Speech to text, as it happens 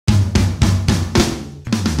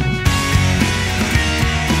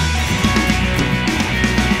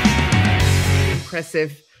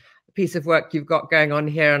impressive piece of work you've got going on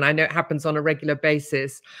here, and I know it happens on a regular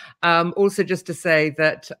basis. Also, just to say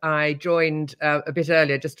that I joined a bit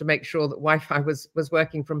earlier just to make sure that Wi-Fi was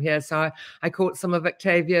working from here. So I caught some of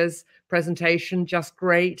Octavia's presentation, just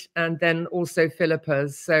great, and then also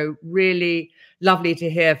Philippa's. So really lovely to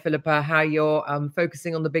hear, Philippa, how you're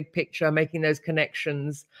focusing on the big picture, making those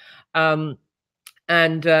connections.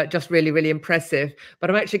 And just really, really impressive. But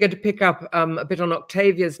I'm actually going to pick up a bit on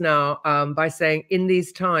Octavia's now by saying in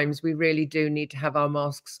these times, we really do need to have our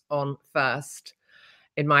masks on first,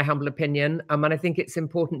 in my humble opinion. And I think it's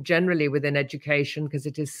important generally within education because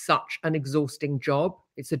it is such an exhausting job.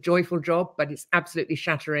 It's a joyful job, but it's absolutely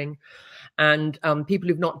shattering. And people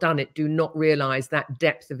who've not done it do not realize that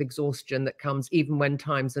depth of exhaustion that comes even when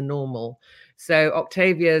times are normal. So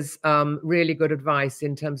Octavia's really good advice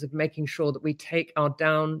in terms of making sure that we take our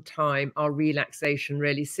downtime, our relaxation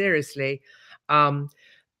really seriously,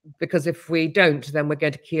 because if we don't, then we're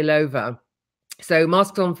going to keel over. So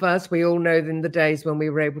masks on first. We all know in the days when we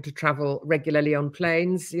were able to travel regularly on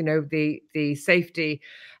planes, you know, the safety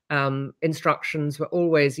instructions were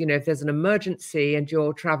always, you know, if there's an emergency and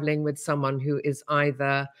you're traveling with someone who is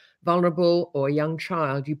either vulnerable or a young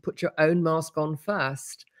child, you put your own mask on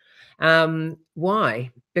first.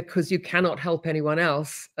 Why? Because you cannot help anyone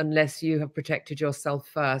else unless you have protected yourself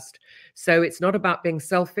first. So it's not about being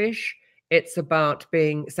selfish. It's about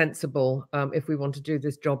being sensible if we want to do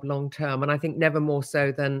this job long term. And I think never more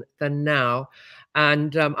so than now.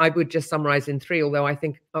 And I would just summarize in 3, although I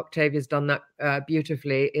think Octavia's done that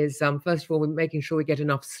beautifully, is first of all, we're making sure we get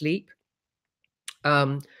enough sleep.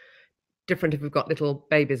 Different if we've got little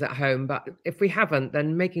babies at home, but if we haven't,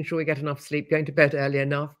 then making sure we get enough sleep, going to bed early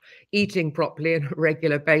enough, eating properly on a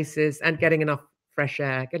regular basis, and getting enough fresh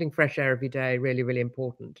air. Getting fresh air every day, really, really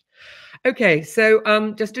important. Okay,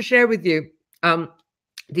 so just to share with you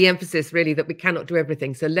the emphasis really that we cannot do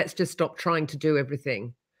everything. So let's just stop trying to do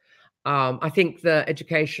everything. I think the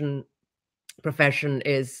education profession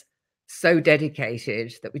is so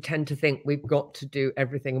dedicated that we tend to think we've got to do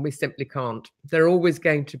everything, and we simply can't. There are always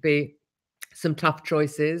going to be some tough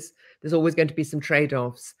choices. There's always going to be some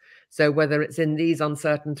trade-offs. So whether it's in these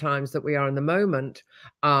uncertain times that we are in the moment,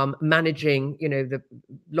 managing, you know, the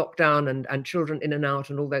lockdown and children in and out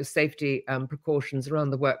and all those safety precautions around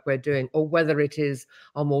the work we're doing, or whether it is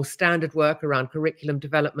our more standard work around curriculum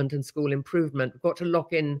development and school improvement, we've got to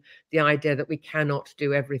lock in the idea that we cannot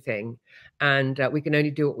do everything. And we can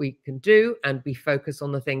only do what we can do, and we focus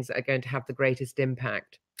on the things that are going to have the greatest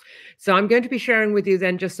impact. So I'm going to be sharing with you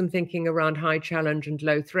then just some thinking around high challenge and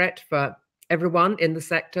low threat for everyone in the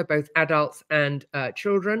sector, both adults and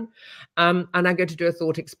children. And I'm going to do a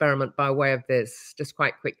thought experiment by way of this, just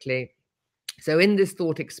quite quickly. So in this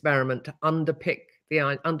thought experiment, to unpick the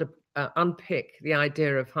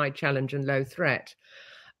idea of high challenge and low threat,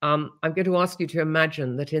 I'm going to ask you to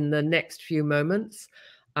imagine that in the next few moments,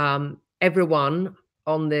 everyone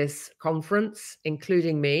on this conference,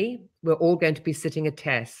 including me, we're all going to be sitting a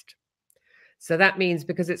test. So that means,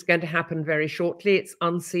 because it's going to happen very shortly, it's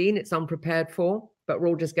unseen, it's unprepared for, but we're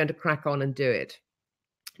all just going to crack on and do it.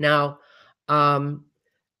 Now,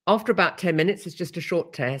 after about 10 minutes, it's just a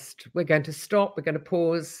short test. We're going to stop, we're going to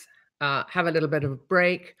pause, have a little bit of a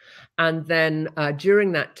break. And then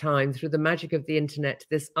during that time, through the magic of the internet,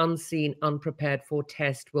 this unseen, unprepared for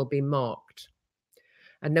test will be marked.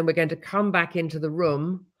 And then we're going to come back into the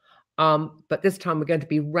room, but this time we're going to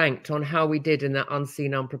be ranked on how we did in that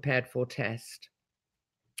unseen, unprepared for test.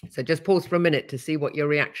 So just pause for a minute to see what your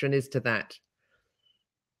reaction is to that.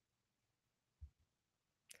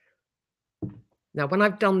 Now, when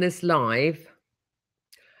I've done this live,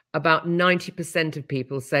 about 90% of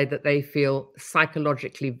people say that they feel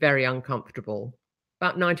psychologically very uncomfortable.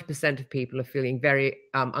 About 90% of people are feeling very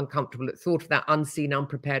uncomfortable at thought of that unseen,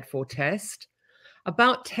 unprepared for test.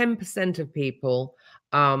 About 10% of people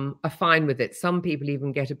are fine with it. Some people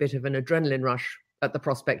even get a bit of an adrenaline rush at the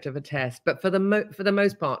prospect of a test. But for the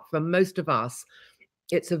most part, for most of us,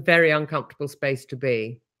 it's a very uncomfortable space to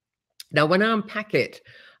be. Now, when I unpack it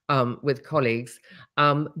with colleagues,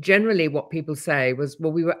 generally what people say was,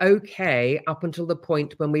 well, we were okay up until the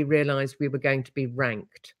point when we realized we were going to be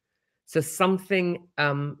ranked. So something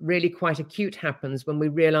really quite acute happens when we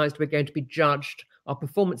realized we're going to be judged. Our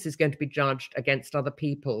performance is going to be judged against other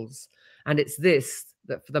people's. And it's this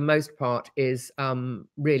that, for the most part, is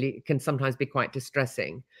really can sometimes be quite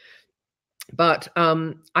distressing. But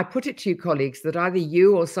I put it to you, colleagues, that either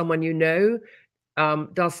you or someone you know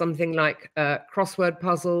does something like crossword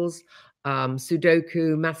puzzles,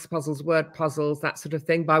 Sudoku, maths puzzles, word puzzles, that sort of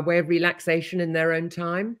thing, by way of relaxation in their own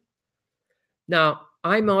time. Now,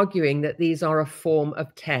 I'm arguing that these are a form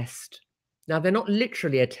of test. Now, they're not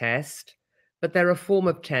literally a test, but they're a form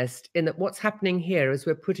of test in that what's happening here is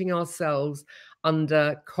we're putting ourselves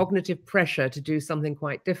under cognitive pressure to do something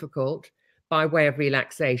quite difficult by way of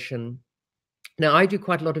relaxation. Now, I do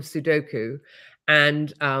quite a lot of Sudoku,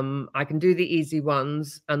 and I can do the easy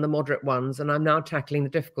ones and the moderate ones, and I'm now tackling the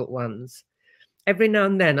difficult ones. Every now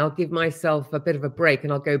and then, I'll give myself a bit of a break,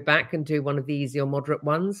 and I'll go back and do one of the easy or moderate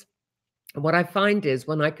ones. And what I find is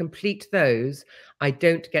when I complete those, I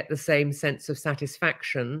don't get the same sense of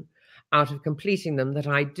satisfaction out of completing them that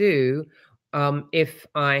I do if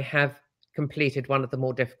I have completed one of the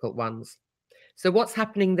more difficult ones. So what's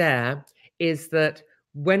happening there is that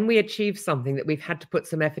when we achieve something that we've had to put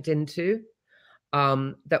some effort into,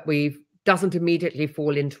 that doesn't immediately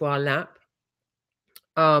fall into our lap,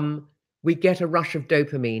 we get a rush of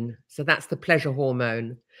dopamine. So that's the pleasure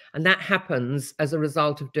hormone. And that happens as a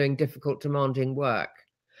result of doing difficult, demanding work.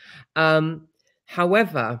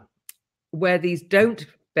 However, where these don't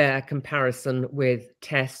bear comparison with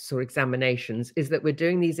tests or examinations is that we're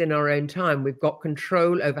doing these in our own time. We've got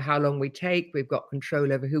control over how long we take. We've got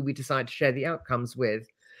control over who we decide to share the outcomes with.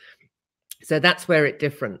 So that's where it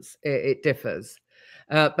differs.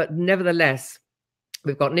 But nevertheless,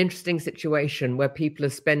 we've got an interesting situation where people are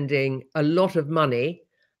spending a lot of money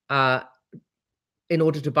in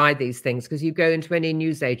order to buy these things, because you go into any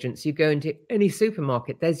newsagents, you go into any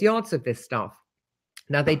supermarket, there's yards of this stuff.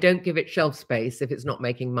 Now, they don't give it shelf space if it's not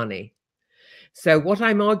making money. So what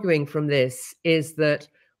I'm arguing from this is that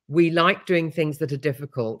we like doing things that are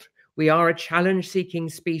difficult. We are a challenge-seeking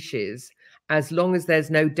species as long as there's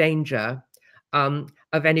no danger of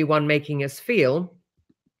anyone making us feel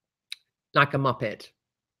like a Muppet.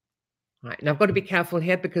 Right. Now, I've got to be careful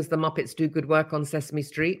here because the Muppets do good work on Sesame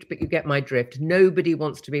Street, but you get my drift. Nobody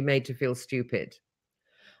wants to be made to feel stupid.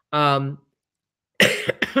 And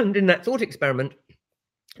in that thought experiment,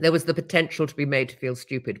 there was the potential to be made to feel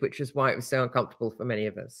stupid, which is why it was so uncomfortable for many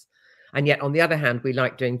of us. And yet, on the other hand, we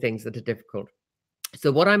like doing things that are difficult.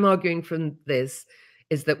 So what I'm arguing from this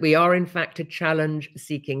is that we are, in fact, a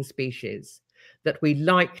challenge-seeking species, that we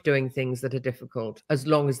like doing things that are difficult as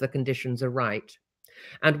long as the conditions are right.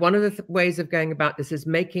 And one of the ways of going about this is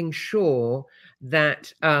making sure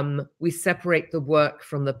that we separate the work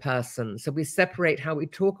from the person. So we separate how we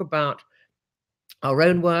talk about our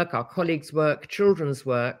own work, our colleagues' work, children's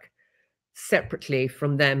work, separately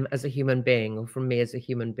from them as a human being or from me as a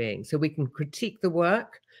human being. So we can critique the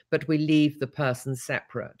work, but we leave the person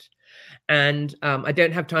separate. And I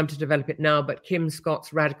don't have time to develop it now, but Kim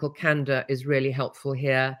Scott's radical candor is really helpful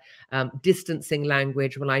here. Distancing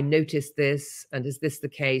language, well, I noticed this, and is this the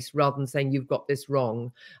case, rather than saying you've got this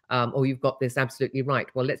wrong or you've got this absolutely right.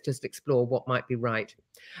 Well, let's just explore what might be right.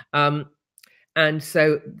 And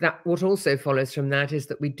so that what also follows from that is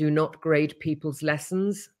that we do not grade people's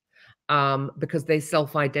lessons because they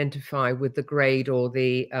self-identify with the grade or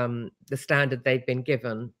the standard they've been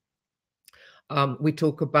given. We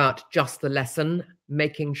talk about just the lesson,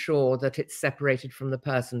 making sure that it's separated from the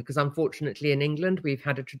person, because unfortunately in England, we've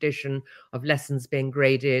had a tradition of lessons being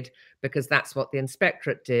graded because that's what the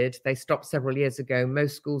inspectorate did. They stopped several years ago.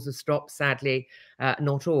 Most schools have stopped, sadly,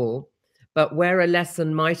 not all. But where a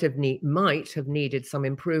lesson might have needed some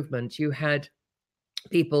improvement, you had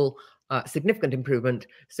people, significant improvement,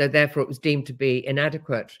 so therefore it was deemed to be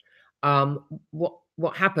inadequate.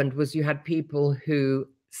 What happened was you had people who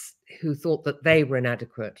thought that they were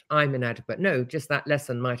inadequate. I'm inadequate. No, just that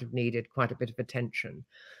lesson might have needed quite a bit of attention.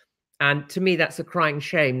 And to me, that's a crying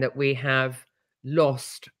shame that we have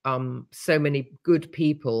lost so many good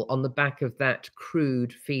people on the back of that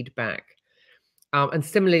crude feedback. And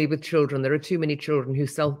similarly with children, there are too many children who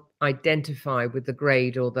self-identify with the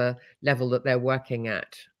grade or the level that they're working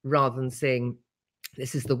at, rather than saying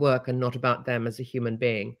this is the work and not about them as a human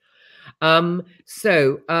being. I'm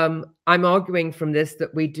arguing from this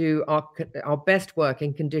that we do our best work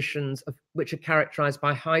in conditions which are characterized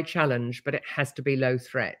by high challenge, but it has to be low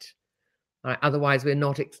threat. Right? Otherwise, we're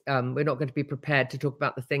not going to be prepared to talk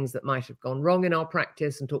about the things that might have gone wrong in our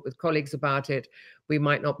practice and talk with colleagues about it. We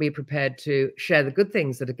might not be prepared to share the good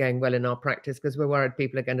things that are going well in our practice because we're worried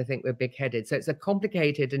people are going to think we're big-headed. So it's a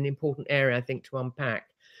complicated and important area, I think, to unpack.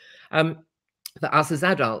 For us as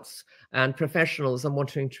adults and professionals and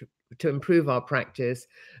wanting to improve our practice.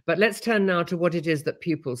 But let's turn now to what it is that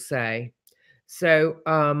pupils say. So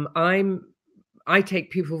I take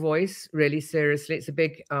pupil voice really seriously. It's a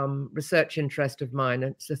big research interest of mine.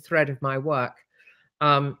 And it's a thread of my work.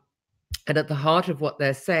 And at the heart of what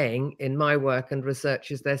they're saying in my work and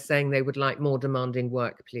research is they're saying they would like more demanding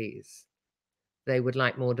work, please. They would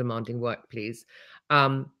like more demanding work, please.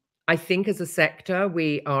 I think as a sector,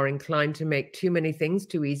 we are inclined to make too many things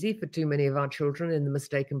too easy for too many of our children in the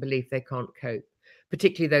mistaken belief they can't cope,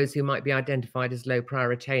 particularly those who might be identified as low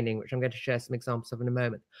prior attaining, which I'm going to share some examples of in a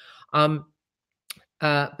moment.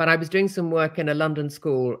 But I was doing some work in a London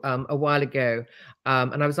school a while ago,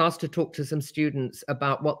 and I was asked to talk to some students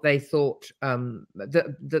about what they thought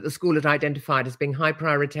that the school had identified as being high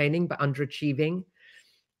prior attaining but underachieving,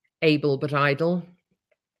 able but idle.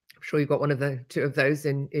 I'm sure you've got one of the two of those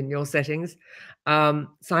in your settings. So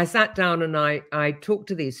I sat down and I talked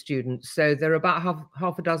to these students. So there are about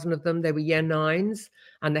half a dozen of them. They were year nines,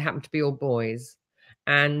 and they happened to be all boys.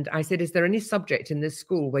 And I said, is there any subject in this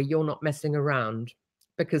school where you're not messing around?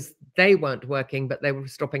 Because they weren't working, but they were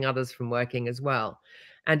stopping others from working as well.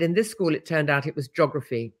 And in this school, it turned out it was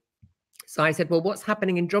geography. So I said, well, what's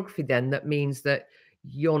happening in geography then that means that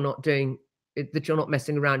you're not doing that, you're not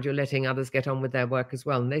messing around, you're letting others get on with their work as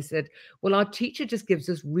well? And they said, well, our teacher just gives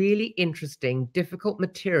us really interesting, difficult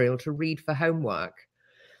material to read for homework.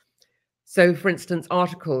 So, for instance,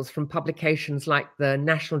 articles from publications like the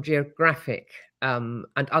National Geographic and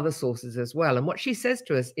other sources as well. And what she says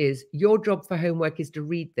to us is, your job for homework is to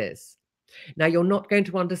read this. Now, you're not going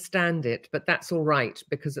to understand it, but that's all right,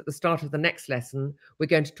 because at the start of the next lesson, we're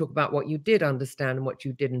going to talk about what you did understand and what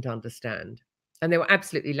you didn't understand. And they were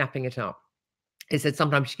absolutely lapping it up. They said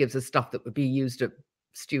sometimes she gives us stuff that would be used at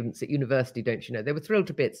students at university, don't you know? They were thrilled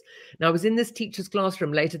to bits. Now, I was in this teacher's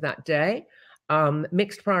classroom later that day,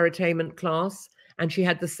 mixed prior attainment class, and she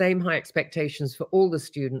had the same high expectations for all the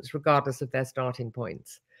students, regardless of their starting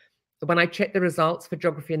points. When I checked the results for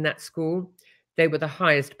geography in that school, they were the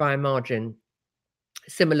highest by a margin.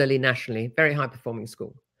 Similarly, nationally, very high performing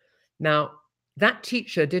school. Now, that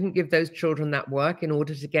teacher didn't give those children that work in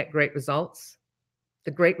order to get great results.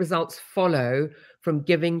 The great results follow from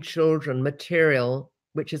giving children material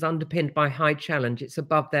which is underpinned by high challenge. It's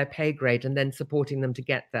above their pay grade, and then supporting them to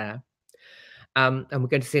get there. And we're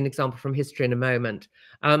going to see an example from history in a moment.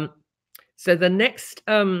 So the next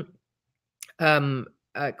question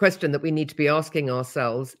that we need to be asking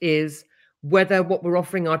ourselves is whether what we're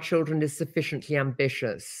offering our children is sufficiently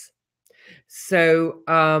ambitious. So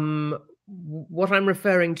what I'm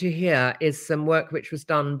referring to here is some work which was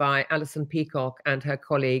done by Alison Peacock and her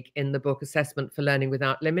colleague in the book Assessment for Learning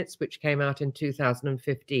Without Limits, which came out in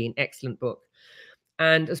 2015. Excellent book.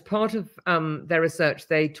 And as part of their research,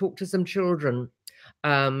 they talked to some children,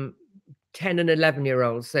 10 and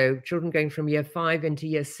 11-year-olds, so children going from year 5 into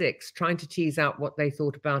year 6, trying to tease out what they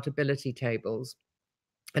thought about ability tables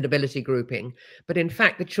and ability grouping. But in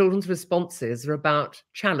fact, the children's responses are about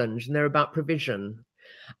challenge and they're about provision.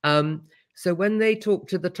 So when they talked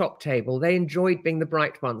to the top table, they enjoyed being the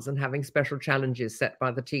bright ones and having special challenges set by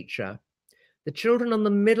the teacher. The children on the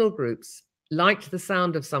middle groups liked the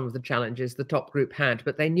sound of some of the challenges the top group had,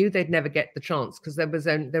 but they knew they'd never get the chance because there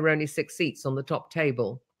were only 6 seats on the top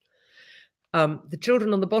table. The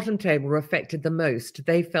children on the bottom table were affected the most.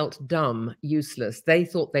 They felt dumb, useless. They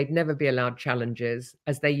thought they'd never be allowed challenges,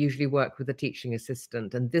 as they usually work with a teaching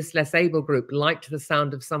assistant. And this less able group liked the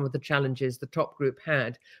sound of some of the challenges the top group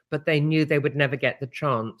had, but they knew they would never get the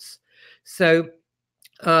chance. So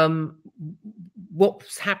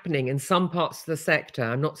what's happening in some parts of the sector,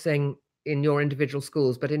 I'm not saying in your individual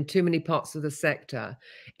schools, but in too many parts of the sector,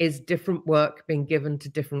 is different work being given to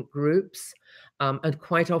different groups, and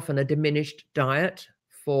quite often a diminished diet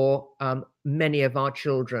for many of our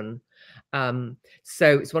children.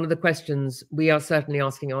 So it's one of the questions we are certainly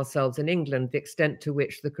asking ourselves in England, the extent to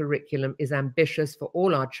which the curriculum is ambitious for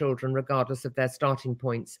all our children, regardless of their starting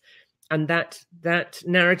points. And that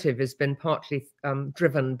narrative has been partly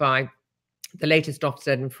driven by the latest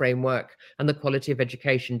Ofsted framework and the quality of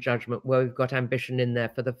education judgment, where we've got ambition in there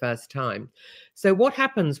for the first time. So what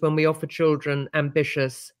happens when we offer children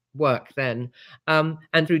ambitious work then,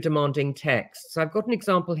 and through demanding text? So I've got an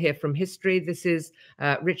example here from history. This is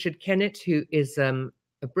Richard Kennett, who is a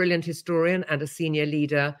brilliant historian and a senior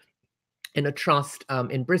leader in a trust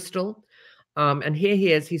in Bristol. And here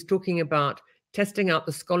he is, he's talking about testing out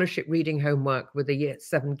the scholarship reading homework with a year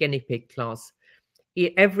 7 guinea pig class.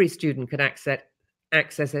 Every student could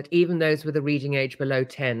access it, even those with a reading age below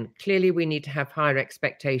 10. Clearly, we need to have higher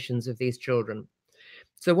expectations of these children.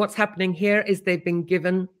 So what's happening here is they've been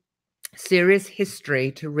given serious history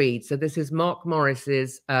to read. So this is Mark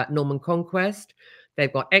Morris's Norman Conquest.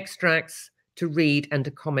 They've got extracts to read and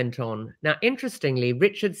to comment on. Now, interestingly,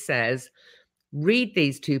 Richard says, read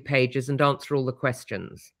these 2 pages and answer all the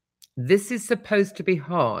questions. This is supposed to be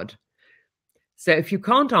hard. So if you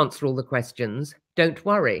can't answer all the questions, don't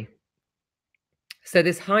worry. So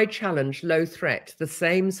this high challenge, low threat, the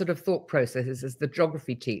same sort of thought processes as the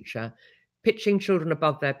geography teacher, pitching children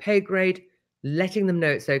above their pay grade, letting them know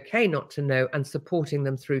it's okay not to know, and supporting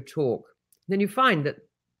them through talk. Then you find that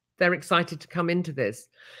they're excited to come into this.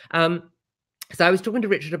 So I was talking to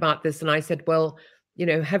Richard about this, and I said, well, you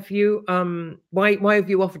know, have you, why have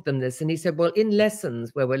you offered them this? And he said, well, in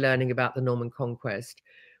lessons where we're learning about the Norman Conquest,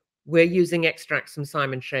 we're using extracts from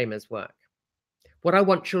Simon Schama's work. What I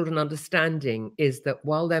want children understanding is that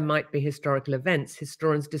while there might be historical events,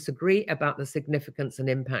 historians disagree about the significance and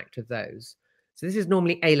impact of those. So this is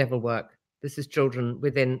normally A-level work. This is children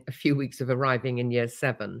within a few weeks of arriving in year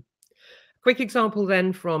 7. Quick example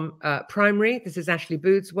then from primary. This is Ashley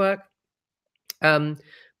Booth's work.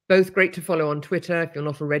 Both great to follow on Twitter if you're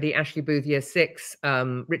not already. Ashley Booth, year 6.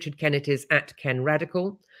 Richard Kennett is at Ken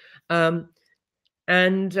Radical.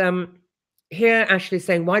 Here Ashley's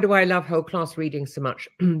saying, why do I love whole class reading so much?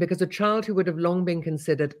 Because a child who would have long been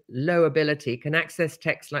considered low ability can access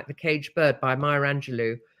texts like The Caged Bird by Maya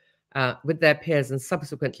Angelou with their peers and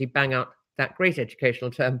subsequently bang out that great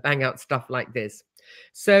educational term, bang out stuff like this.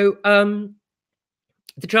 So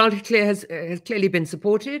the child has clearly been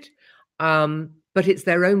supported, but it's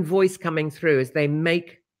their own voice coming through as they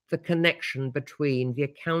make the connection between the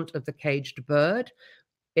account of the caged bird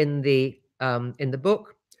in the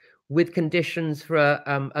book with conditions for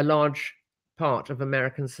a large part of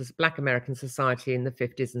Black American society in the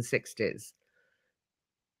 50s and 60s.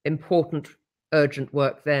 Important, urgent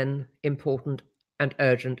work then, important and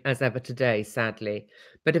urgent as ever today, sadly.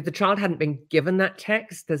 But if the child hadn't been given that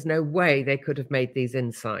text, there's no way they could have made these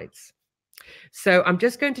insights. So I'm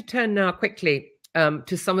just going to turn now quickly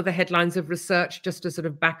to some of the headlines of research, just to sort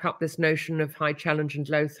of back up this notion of high challenge and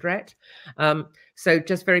low threat. So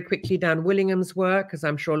just very quickly, Dan Willingham's work, as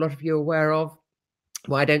I'm sure a lot of you are aware of,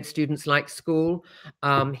 Why Don't Students Like School?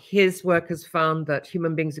 His work has found that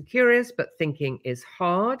human beings are curious, but thinking is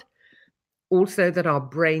hard. Also that our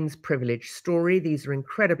brains privilege story. These are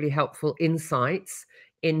incredibly helpful insights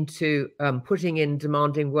into putting in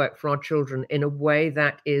demanding work for our children in a way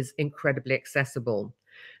that is incredibly accessible.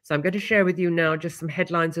 So I'm going to share with you now just some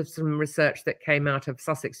headlines of some research that came out of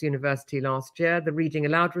Sussex University last year, the Reading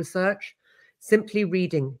Aloud research. Simply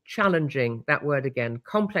reading, challenging, that word again,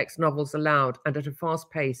 complex novels aloud and at a fast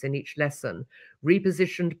pace in each lesson,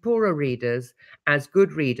 repositioned poorer readers as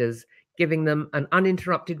good readers, giving them an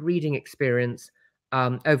uninterrupted reading experience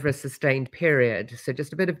over a sustained period. So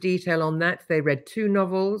just a bit of detail on that. They read 2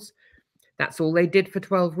 novels. That's all they did for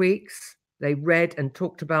 12 weeks. They read and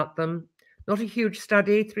talked about them. Not a huge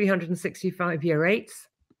study, 365 year 8s.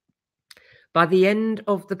 By the end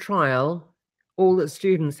of the trial, all the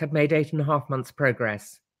students had made 8.5 months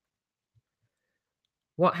progress.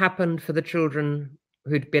 What happened for the children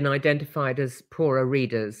who'd been identified as poorer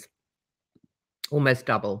readers? Almost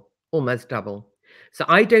double. Almost double. So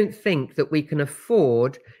I don't think that we can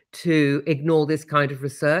afford to ignore this kind of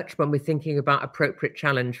research when we're thinking about appropriate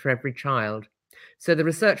challenge for every child. So the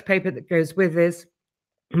research paper that goes with this,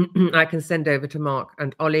 I can send over to Mark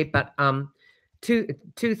and Ollie, but two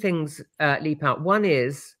things leap out. One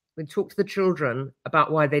is, we talked to the children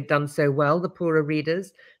about why they'd done so well, the poorer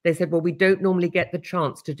readers. They said, well, we don't normally get the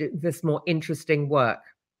chance to do this more interesting work.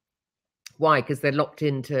 Why? Because they're locked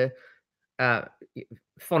into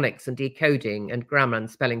phonics and decoding and grammar and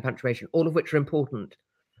spelling, punctuation, all of which are important.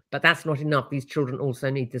 But that's not enough. These children also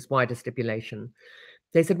need this wider stipulation.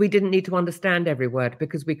 They said we didn't need to understand every word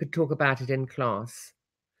because we could talk about it in class.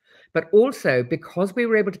 But also because we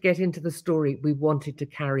were able to get into the story, we wanted to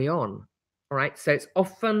carry on. All right. So it's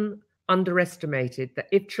often underestimated that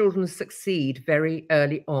if children succeed very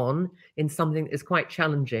early on in something that is quite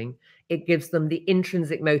challenging, it gives them the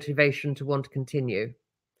intrinsic motivation to want to continue.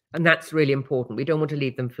 And that's really important. We don't want to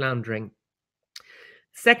leave them floundering.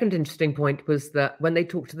 Second interesting point was that when they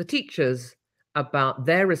talked to the teachers about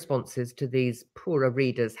their responses to these poorer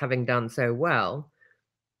readers having done so well,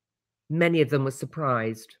 many of them were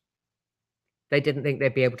surprised. They didn't think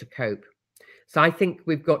they'd be able to cope. So I think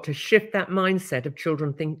we've got to shift that mindset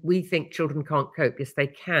of we think children can't cope. Yes, they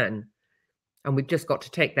can. And we've just got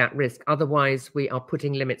to take that risk. Otherwise, we are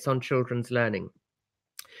putting limits on children's learning.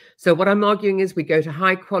 So what I'm arguing is we go to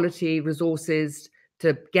high quality resources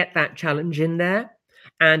to get that challenge in there.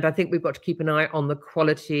 And I think we've got to keep an eye on the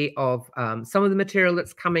quality of some of the material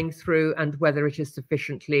that's coming through and whether it is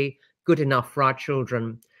sufficiently good enough for our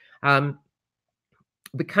children.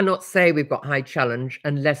 We cannot say we've got high challenge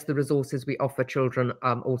unless the resources we offer children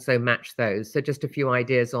also match those. So just a few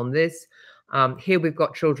ideas on this. Here we've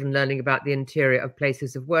got children learning about the interior of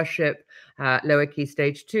places of worship, lower key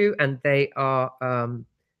stage 2, and they are,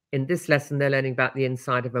 in this lesson, they're learning about the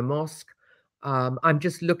inside of a mosque. I'm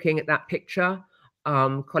just looking at that picture.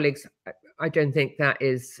 Colleagues, I don't think that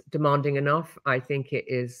is demanding enough. I think it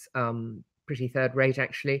is pretty third rate,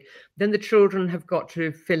 actually. Then the children have got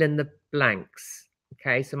to fill in the blanks.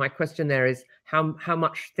 Okay, so my question there is how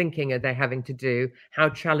much thinking are they having to do? How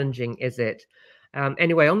challenging is it?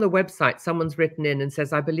 Anyway, on the website, someone's written in and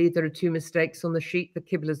says, I believe there are two mistakes on the sheet. The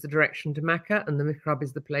Qibla is the direction to Mecca, and the mihrab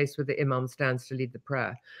is the place where the imam stands to lead the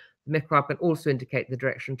prayer. The mihrab can also indicate the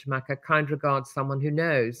direction to Mecca. Kind regards, someone who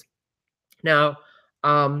knows. Now,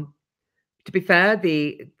 to be fair,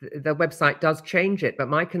 the website does change it, but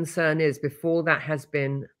my concern is before that has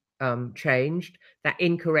been changed, that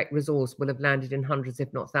incorrect resource will have landed in hundreds,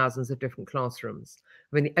 if not thousands, of different classrooms.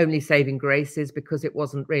 I mean, the only saving grace is because it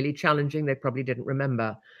wasn't really challenging, they probably didn't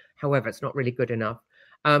remember. However, it's not really good enough.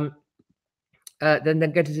 Then they're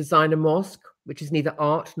going to design a mosque, which is neither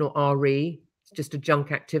art nor RE. It's just a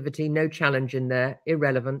junk activity, no challenge in there,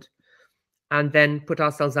 irrelevant. And then put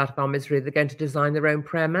ourselves out of our misery. They're going to design their own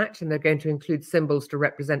prayer mat, and they're going to include symbols to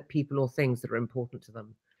represent people or things that are important to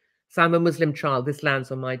them. So I'm a Muslim child. This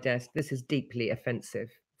lands on my desk. This is deeply offensive,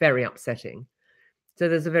 very upsetting. So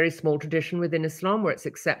there's a very small tradition within Islam where it's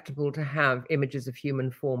acceptable to have images of human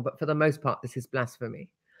form, but for the most part, this is blasphemy.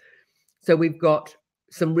 So we've got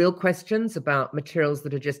some real questions about materials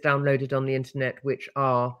that are just downloaded on the internet, which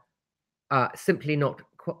are simply not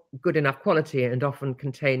good enough quality and often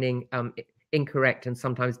containing incorrect and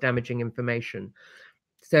sometimes damaging information.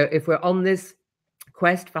 So if we're on this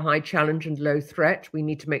quest for high challenge and low threat, we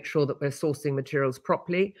need to make sure that we're sourcing materials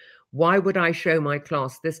properly. Why would I show my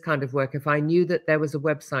class this kind of work if I knew that there was a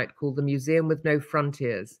website called the Museum with No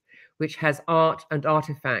Frontiers, which has art and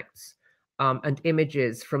artifacts and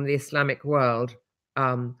images from the Islamic world?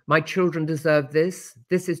 My children deserve this.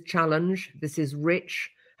 This is challenge. This is rich,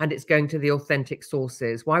 and it's going to the authentic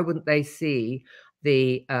sources. Why wouldn't they see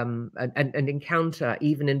the an encounter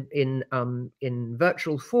even in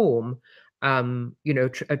virtual form,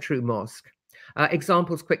 a true mosque?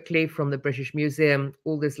 Examples quickly from the British Museum,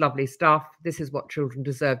 all this lovely stuff. This is what children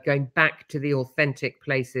deserve, going back to the authentic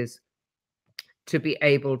places to be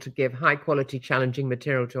able to give high quality, challenging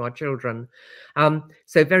material to our children.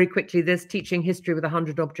 So very quickly, this teaching history with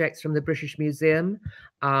 100 objects from the British Museum.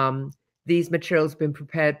 These materials have been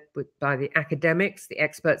prepared by the academics, the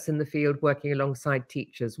experts in the field, working alongside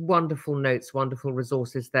teachers. Wonderful notes, wonderful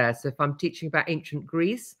resources there. So if I'm teaching about ancient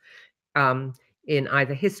Greece, in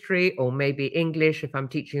either history or maybe English, if I'm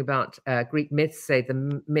teaching about Greek myths, say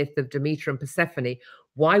the myth of Demeter and Persephone,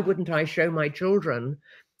 why wouldn't I show my children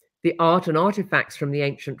the art and artifacts from the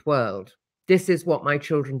ancient world? This is what my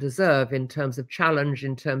children deserve in terms of challenge,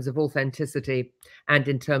 in terms of authenticity, and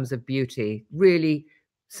in terms of beauty. Really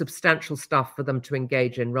substantial stuff for them to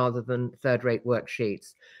engage in rather than third-rate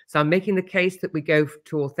worksheets. So I'm making the case that we go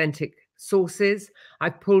to authentic sources.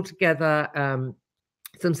 I've pulled together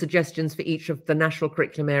some suggestions for each of the national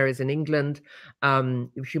curriculum areas in England,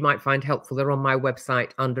 which you might find helpful. They're on my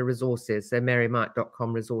website under resources, so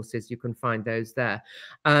marymyatt.com resources. You can find those there.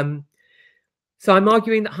 So I'm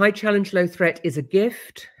arguing that high challenge, low threat is a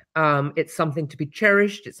gift. It's something to be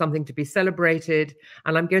cherished. It's something to be celebrated.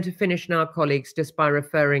 And I'm going to finish now, colleagues, just by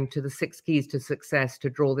referring to the 6 keys to success to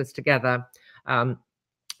draw this together,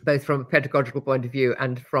 both from a pedagogical point of view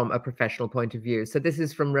and from a professional point of view. So this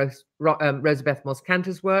is from Rosabeth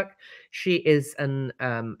Moss-Cantor's work. She is an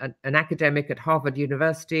academic at Harvard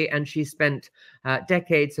University, and she spent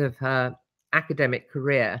decades of her academic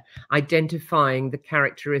career identifying the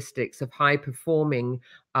characteristics of high-performing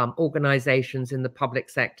organizations in the public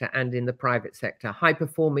sector and in the private sector.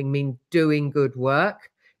 High-performing means doing good work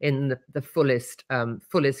in the fullest,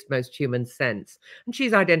 most human sense. And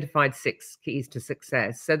she's identified 6 keys to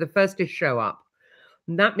success. So the first is show up.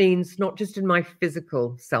 And that means not just in my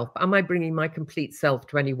physical self, but am I bringing my complete self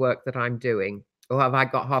to any work that I'm doing? Or have I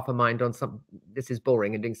got half a mind on this is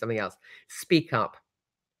boring and doing something else? Speak up.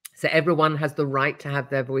 So everyone has the right to have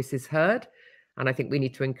their voices heard. And I think we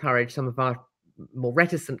need to encourage some of our more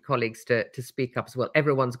reticent colleagues to speak up as well.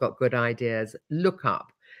 Everyone's got good ideas. Look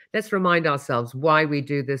up. Let's remind ourselves why we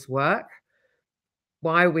do this work.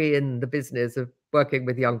 Why are we in the business of working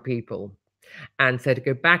with young people? And so to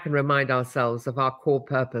go back and remind ourselves of our core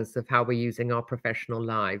purpose of how we're using our professional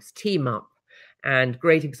lives. Team up. And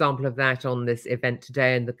great example of that on this event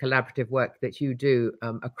today and the collaborative work that you do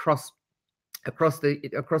across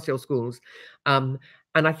your schools. And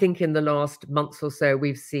I think in the last months or so,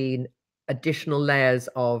 we've seen additional layers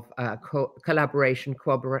of collaboration,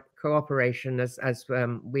 cooperation as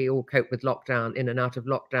we all cope with lockdown, in and out of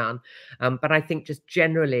lockdown. But I think just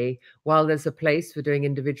generally, while there's a place for doing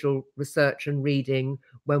individual research and reading,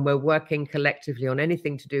 when we're working collectively on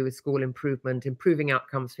anything to do with school improvement, improving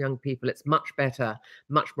outcomes for young people, it's much better,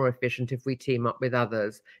 much more efficient if we team up with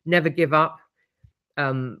others. Never give up.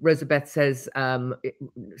 Rosabeth says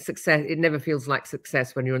success, it never feels like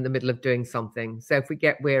success when you're in the middle of doing something. So if we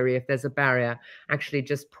get weary, if there's a barrier, actually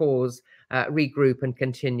just pause, regroup and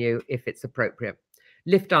continue if it's appropriate.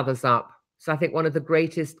 Lift others up. So I think one of the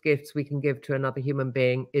greatest gifts we can give to another human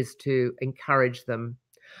being is to encourage them.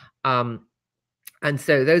 And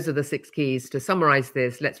so those are the 6 keys. To summarize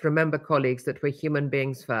this, let's remember, colleagues, that we're human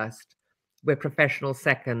beings first. We're professionals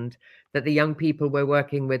second, that the young people we're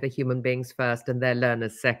working with are human beings first and they're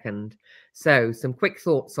learners second. So some quick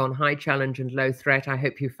thoughts on high challenge and low threat. I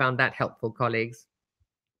hope you found that helpful, colleagues.